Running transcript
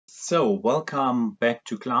So, welcome back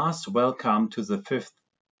to class. Welcome to the fifth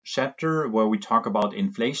chapter where we talk about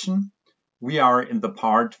inflation. We are in the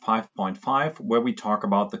part 5.5 where we talk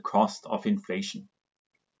about the cost of inflation.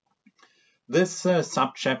 This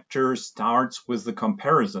subchapter starts with the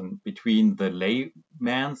comparison between the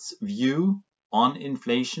layman's view on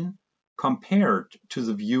inflation compared to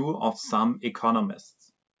the view of some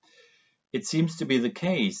economists. It seems to be the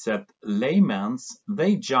case that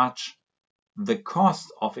they judge the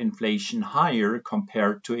cost of inflation higher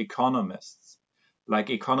compared to economists. Like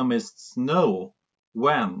economists know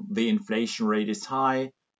when the inflation rate is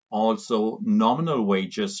high, also nominal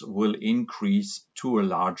wages will increase to a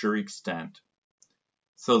larger extent,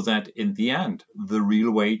 so that in the end the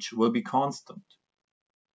real wage will be constant.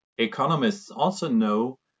 Economists also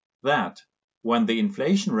know that when the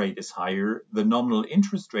inflation rate is higher, the nominal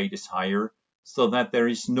interest rate is higher, so that there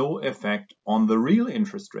is no effect on the real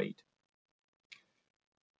interest rate.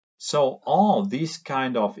 So all these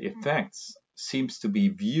kind of effects seems to be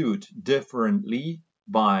viewed differently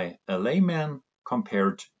by a layman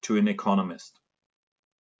compared to an economist.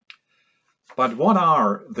 But what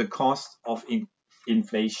are the costs of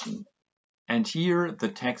inflation? And here the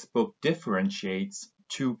textbook differentiates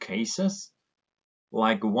two cases,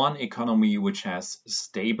 like one economy which has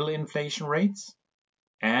stable inflation rates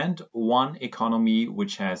and one economy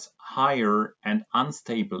which has higher and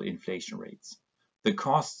unstable inflation rates. The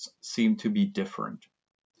costs seem to be different.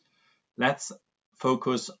 Let's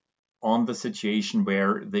focus on the situation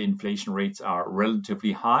where the inflation rates are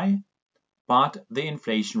relatively high, but the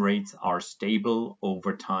inflation rates are stable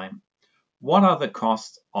over time. What are the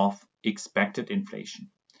costs of expected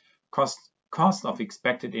inflation? Cost of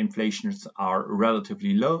expected inflations are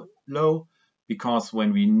relatively low because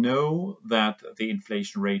when we know that the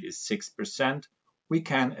inflation rate is 6%, we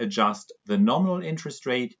can adjust the nominal interest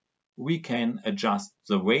rate. We can adjust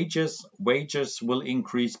the wages. Wages will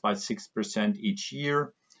increase by 6% each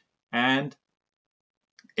year. And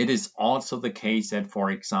it is also the case that, for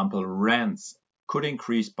example, rents could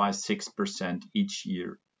increase by 6% each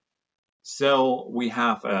year. So we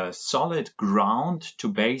have a solid ground to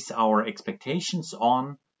base our expectations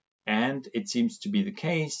on. And it seems to be the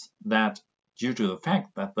case that due to the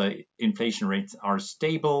fact that the inflation rates are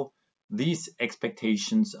stable, these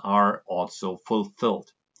expectations are also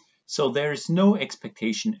fulfilled. So there is no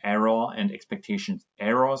expectation error, and expectation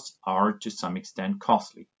errors are to some extent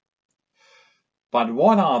costly. But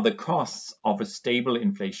what are the costs of a stable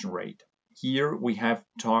inflation rate? Here we have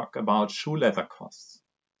to talk about shoe leather costs.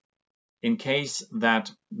 In case that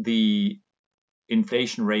the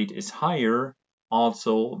inflation rate is higher,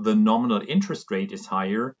 also the nominal interest rate is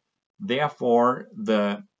higher, therefore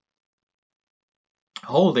the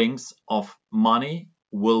holdings of money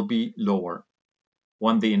will be lower.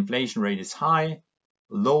 When the inflation rate is high,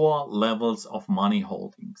 lower levels of money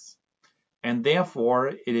holdings. And therefore,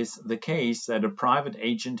 it is the case that a private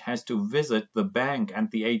agent has to visit the bank and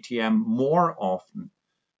the ATM more often,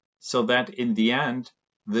 so that in the end,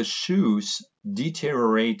 the shoes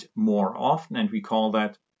deteriorate more often, and we call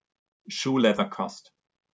that shoe leather cost.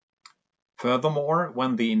 Furthermore,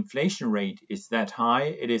 when the inflation rate is that high,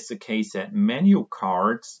 it is the case that menu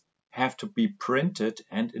cards have to be printed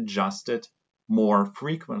and adjusted more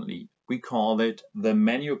frequently. We call it the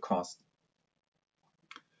menu cost.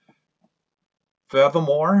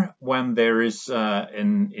 Furthermore, when there is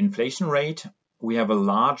an inflation rate, we have a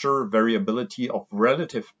larger variability of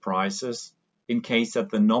relative prices in case that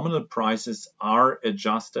the nominal prices are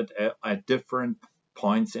adjusted at different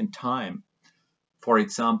points in time. For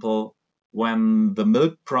example, when the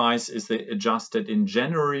milk price is adjusted in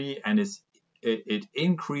January and it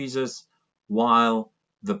increases, while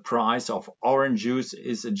the price of orange juice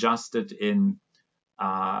is adjusted in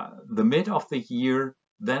the mid of the year,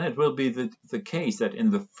 then it will be the case that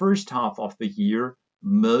in the first half of the year,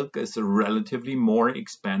 milk is relatively more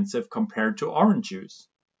expensive compared to orange juice.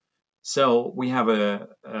 So we have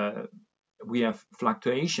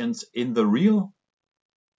fluctuations in the real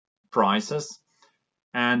prices,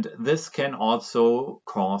 and this can also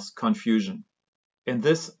cause confusion. In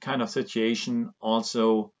this kind of situation,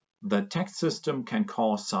 also the tax system can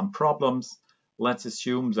cause some problems. Let's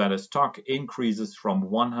assume that a stock increases from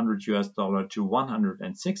 $100 to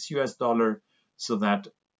 $106, so that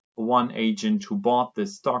one agent who bought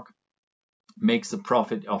this stock makes a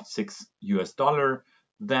profit of $6,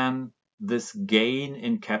 then this gain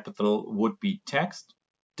in capital would be taxed,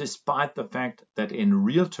 despite the fact that in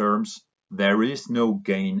real terms there is no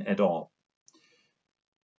gain at all.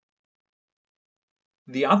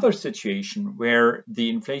 The other situation where the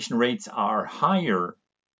inflation rates are higher,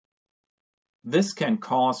 this can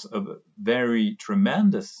cause a very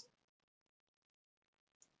tremendous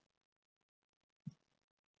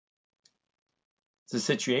The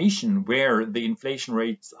situation where the inflation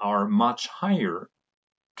rates are much higher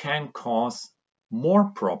can cause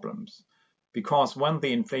more problems, because when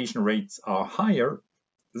the inflation rates are higher,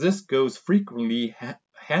 this goes frequently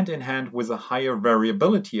hand in hand with a higher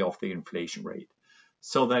variability of the inflation rate.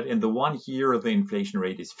 So that in the one year the inflation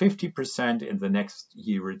rate is 50%, in the next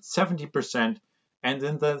year it's 70%, and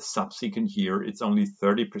in the subsequent year it's only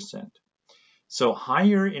 30%. So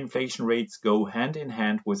higher inflation rates go hand in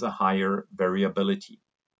hand with a higher variability.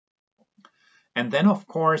 And then, of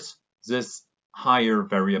course, this higher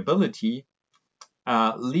variability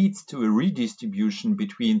leads to a redistribution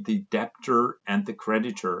between the debtor and the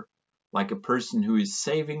creditor, like a person who is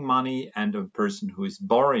saving money and a person who is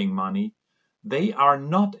borrowing money. They are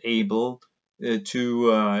not able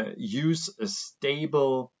to use a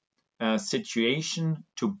stable situation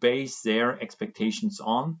to base their expectations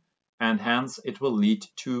on, and hence it will lead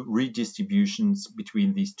to redistributions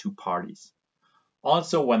between these two parties.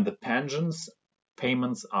 Also, when the pensions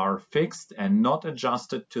payments are fixed and not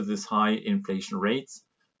adjusted to this high inflation rates,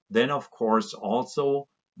 then of course also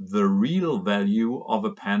the real value of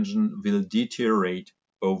a pension will deteriorate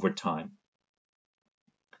over time.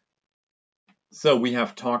 So we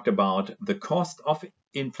have talked about the cost of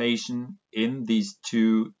inflation in these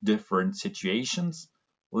two different situations.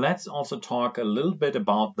 Let's also talk a little bit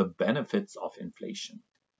about the benefits of inflation.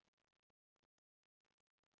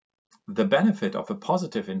 The benefit of a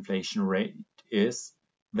positive inflation rate is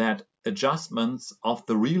that adjustments of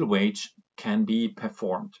the real wage can be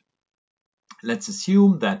performed. Let's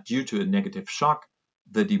assume that due to a negative shock,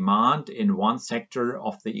 the demand in one sector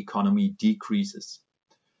of the economy decreases.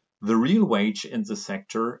 The real wage in the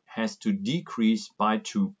sector has to decrease by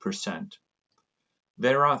 2%.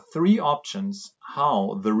 There are three options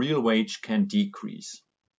how the real wage can decrease.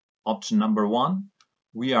 Option number one,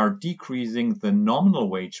 we are decreasing the nominal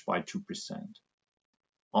wage by 2%.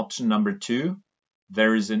 Option number two,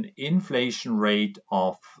 there is an inflation rate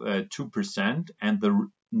of 2% and the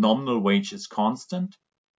nominal wage is constant.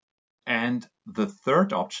 And the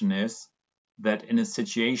third option is that in a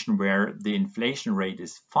situation where the inflation rate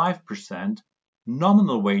is 5%,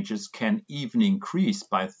 nominal wages can even increase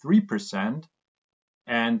by 3%,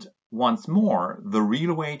 and once more, the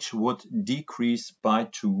real wage would decrease by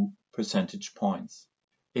 2 percentage points.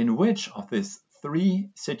 In which of these three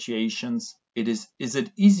situations is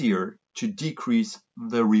it easier to decrease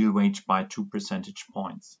the real wage by 2 percentage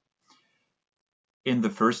points? In the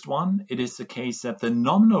first one, it is the case that the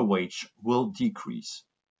nominal wage will decrease.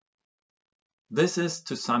 This is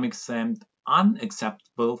to some extent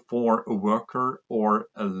unacceptable for a worker or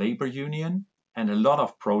a labor union, and a lot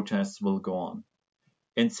of protests will go on.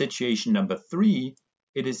 In situation number three,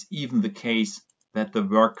 it is even the case that the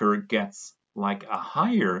worker gets like a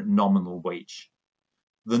higher nominal wage.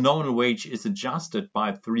 The nominal wage is adjusted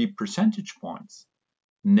by 3 percentage points.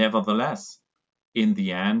 Nevertheless, in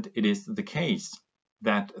the end, it is the case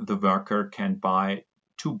that the worker can buy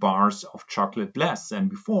 2 bars of chocolate less than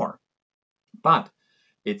before. But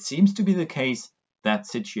it seems to be the case that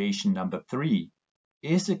situation number three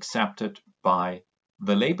is accepted by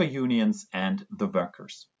the labor unions and the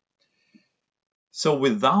workers. So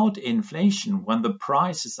without inflation, when the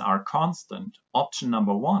prices are constant, option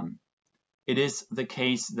number one, it is the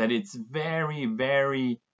case that it's very,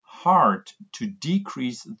 very hard to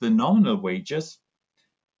decrease the nominal wages,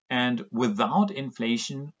 and without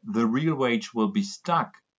inflation, the real wage will be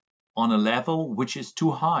stuck on a level which is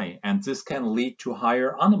too high, and this can lead to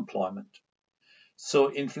higher unemployment. So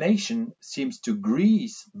inflation seems to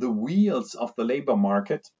grease the wheels of the labor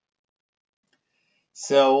market.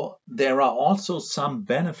 So there are also some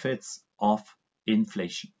benefits of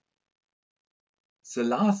inflation. The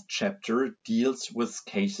last chapter deals with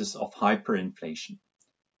cases of hyperinflation.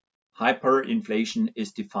 Hyperinflation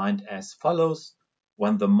is defined as follows: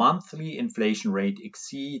 when the monthly inflation rate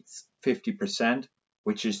exceeds 50%,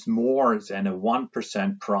 which is more than a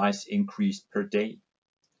 1% price increase per day.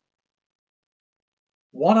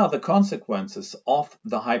 What are the consequences of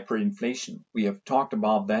the hyperinflation? We have talked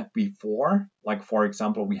about that before. Like, for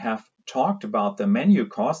example, we have talked about the menu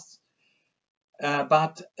costs.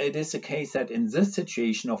 But it is a case that in this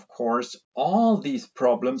situation, of course, all these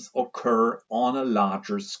problems occur on a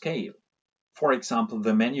larger scale. For example,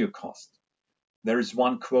 the menu cost. There is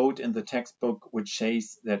one quote in the textbook which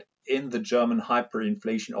says that in the German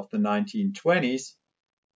hyperinflation of the 1920s,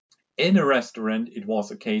 in a restaurant, it was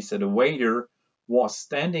a case that a waiter was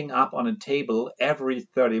standing up on a table every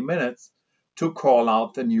 30 minutes to call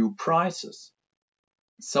out the new prices.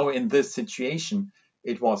 So in this situation,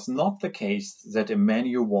 it was not the case that a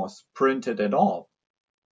menu was printed at all.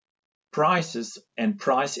 prices and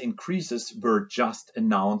price increases were just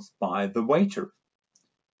announced by the waiter.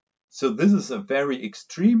 So this is a very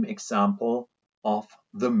extreme example of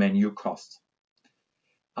the menu cost.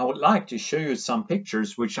 I would like to show you some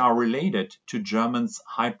pictures which are related to Germany's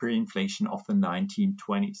hyperinflation of the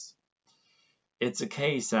 1920s. It's a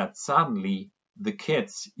case that suddenly the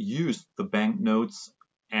kids used the banknotes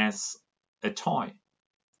as a toy.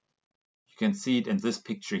 You can see it in this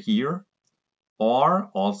picture here, or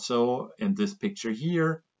also in this picture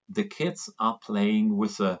here, the kids are playing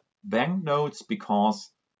with the banknotes because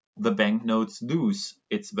the banknotes lose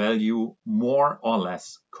its value more or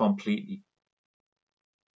less completely.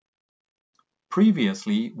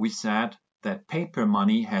 Previously, we said that paper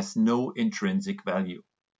money has no intrinsic value.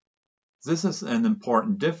 This is an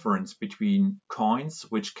important difference between coins,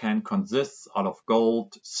 which can consist out of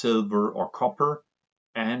gold, silver, or copper,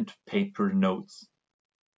 and paper notes.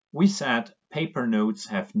 We said paper notes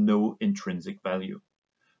have no intrinsic value.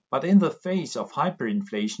 But in the face of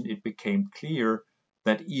hyperinflation, it became clear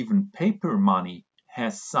that even paper money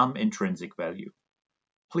has some intrinsic value.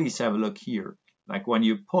 Please have a look here. Like when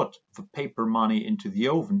you put the paper money into the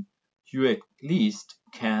oven, you at least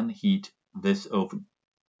can heat this oven.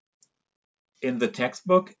 In the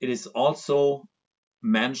textbook, it is also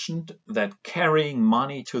mentioned that carrying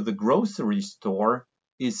money to the grocery store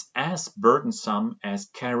is as burdensome as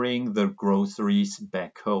carrying the groceries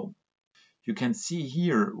back home. You can see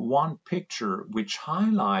here one picture which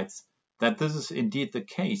highlights that this is indeed the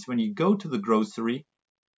case. When you go to the grocery,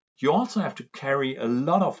 you also have to carry a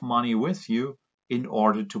lot of money with you in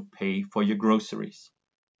order to pay for your groceries.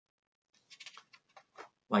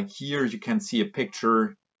 Like here you can see a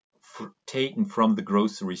picture taken from the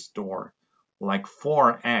grocery store. Like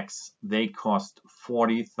 4 eggs, they cost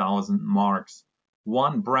 40,000 marks.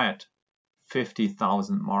 1 bread,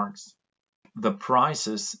 50,000 marks. The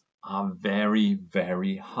prices are very,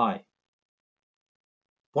 very high.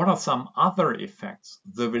 What are some other effects?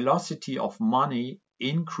 The velocity of money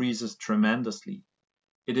increases tremendously.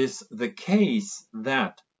 It is the case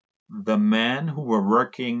that the men who were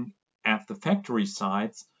working at the factory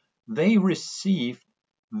sites, they received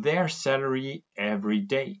their salary every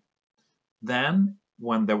day. Then,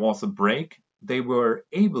 when there was a break, they were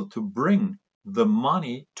able to bring the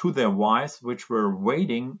money to their wives, which were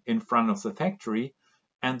waiting in front of the factory,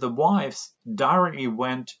 and the wives directly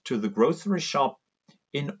went to the grocery shop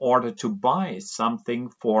in order to buy something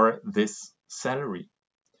for this salary.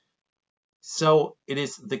 So it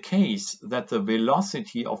is the case that the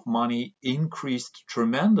velocity of money increased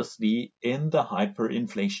tremendously in the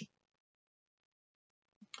hyperinflation.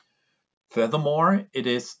 Furthermore, it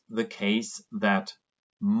is the case that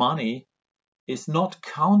money is not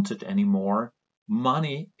counted anymore,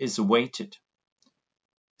 money is weighted.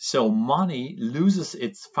 So money loses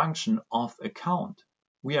its function of account.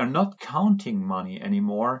 We are not counting money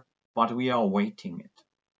anymore, but we are weighting it.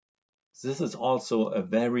 This is also a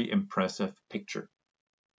very impressive picture.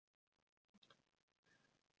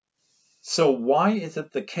 So why is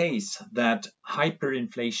it the case that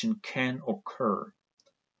hyperinflation can occur?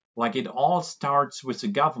 Like it all starts with the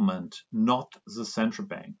government, not the central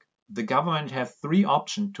bank. The government has 3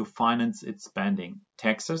 options to finance its spending: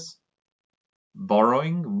 taxes,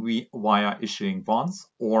 borrowing via issuing bonds,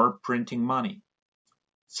 or printing money.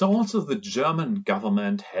 So also the German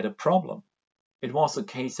government had a problem. It was the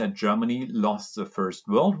case that Germany lost the First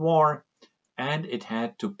World War and it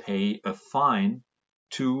had to pay a fine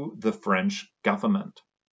to the French government.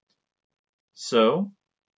 So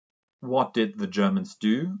what did the Germans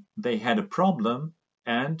do? They had a problem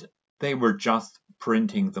and they were just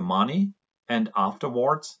printing the money, and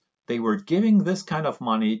afterwards they were giving this kind of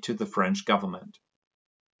money to the French government.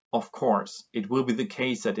 Of course, it will be the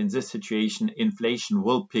case that in this situation inflation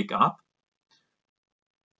will pick up.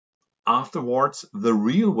 Afterwards, the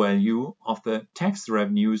real value of the tax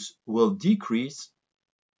revenues will decrease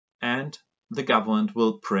and the government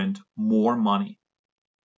will print more money.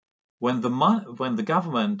 When the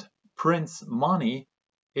government prints money,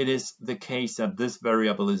 it is the case that this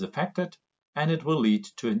variable is affected and it will lead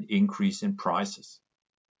to an increase in prices.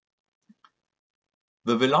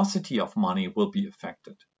 The velocity of money will be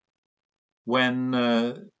affected. When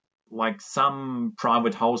like some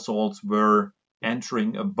private households were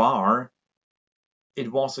entering a bar,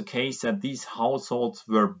 it was a case that these households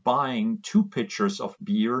were buying 2 pitchers of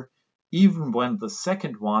beer even when the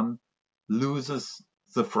second one loses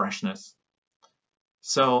the freshness.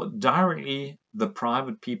 So directly the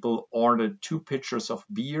private people ordered 2 pitchers of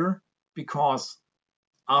beer because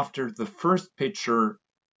after the first pitcher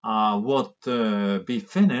would be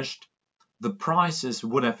finished, the prices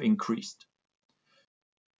would have increased.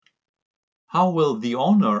 How will the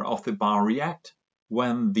owner of the bar react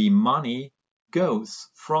when the money goes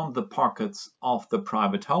from the pockets of the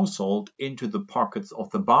private household into the pockets of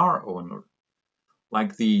the bar owner?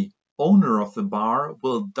 Like the owner of the bar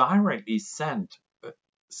will directly send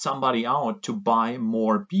somebody out to buy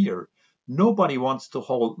more beer. Nobody wants to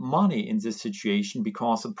hold money in this situation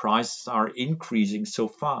because the prices are increasing so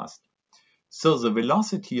fast. So the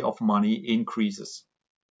velocity of money increases.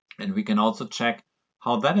 And we can also check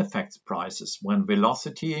how that affects prices. When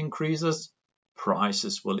velocity increases,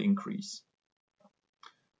 prices will increase.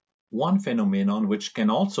 One phenomenon which can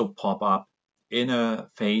also pop up in a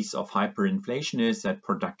phase of hyperinflation is that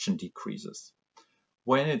production decreases.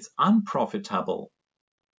 When it's unprofitable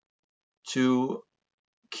to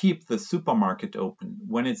keep the supermarket open,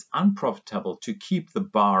 when it's unprofitable to keep the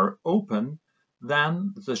bar open,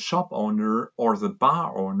 then the shop owner or the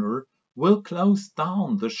bar owner will close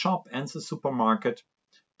down the shop and the supermarket,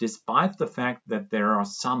 despite the fact that there are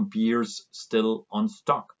some beers still on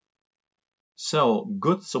stock. So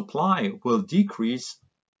goods supply will decrease,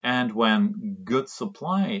 and when goods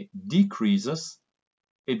supply decreases,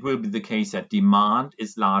 it will be the case that demand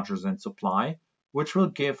is larger than supply, which will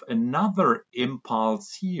give another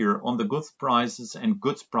impulse here on the goods prices, and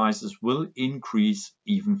goods prices will increase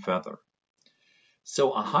even further.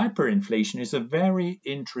 So a hyperinflation is a very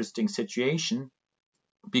interesting situation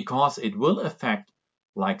because it will affect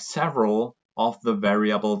like several of the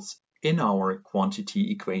variables in our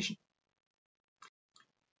quantity equation.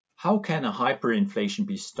 How can a hyperinflation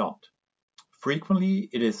be stopped? Frequently,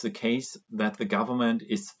 it is the case that the government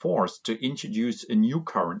is forced to introduce a new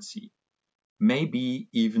currency. Maybe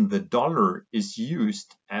even the dollar is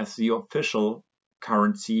used as the official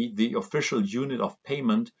currency, the official unit of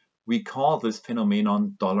payment. We call this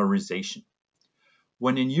phenomenon dollarization.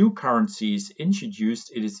 When a new currency is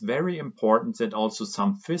introduced, it is very important that also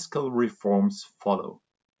some fiscal reforms follow.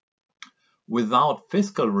 Without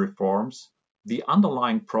fiscal reforms, the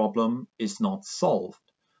underlying problem is not solved.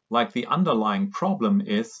 Like the underlying problem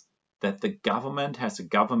is that the government has a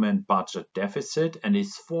government budget deficit and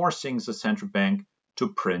is forcing the central bank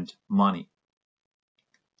to print money.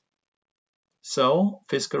 So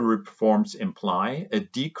fiscal reforms imply a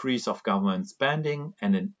decrease of government spending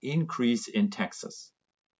and an increase in taxes.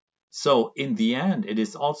 So in the end, it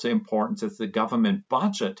is also important that the government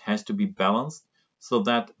budget has to be balanced so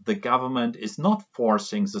that the government is not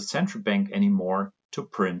forcing the central bank anymore to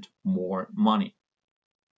print more money.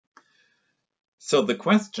 So the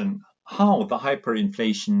question how the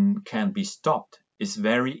hyperinflation can be stopped is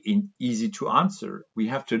very easy to answer. We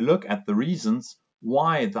have to look at the reasons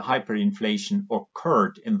why the hyperinflation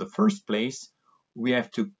occurred in the first place. We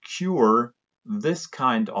have to cure this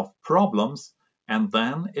kind of problems, and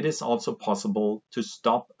then it is also possible to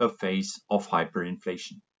stop a phase of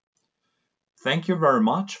hyperinflation. Thank you very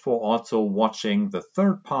much for also watching the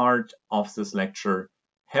third part of this lecture.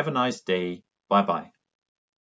 Have a nice day. Bye bye.